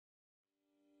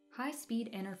High-speed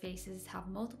interfaces have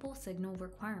multiple signal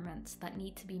requirements that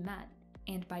need to be met,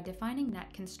 and by defining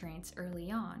net constraints early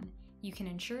on, you can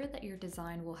ensure that your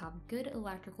design will have good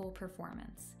electrical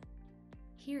performance.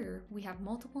 Here, we have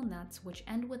multiple nets which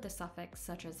end with a suffix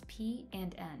such as P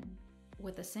and N.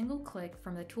 With a single click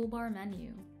from the toolbar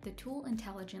menu, the tool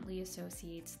intelligently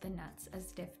associates the nets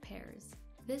as diff pairs.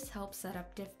 This helps set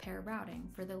up diff pair routing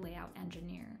for the layout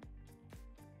engineer.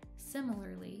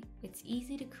 Similarly, it's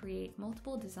easy to create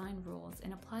multiple design rules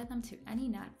and apply them to any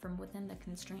net from within the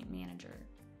constraint manager.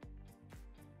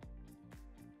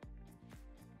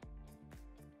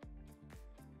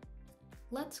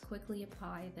 Let's quickly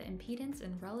apply the impedance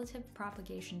and relative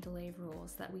propagation delay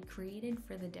rules that we created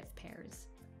for the diff pairs.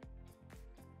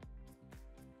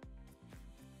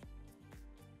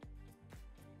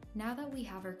 Now that we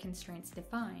have our constraints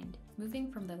defined,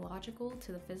 moving from the logical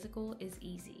to the physical is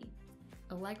easy.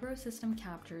 Allegro System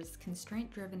Capture's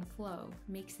constraint-driven flow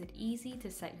makes it easy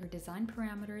to set your design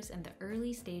parameters in the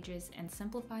early stages and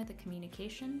simplify the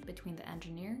communication between the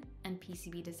engineer and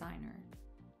PCB designer.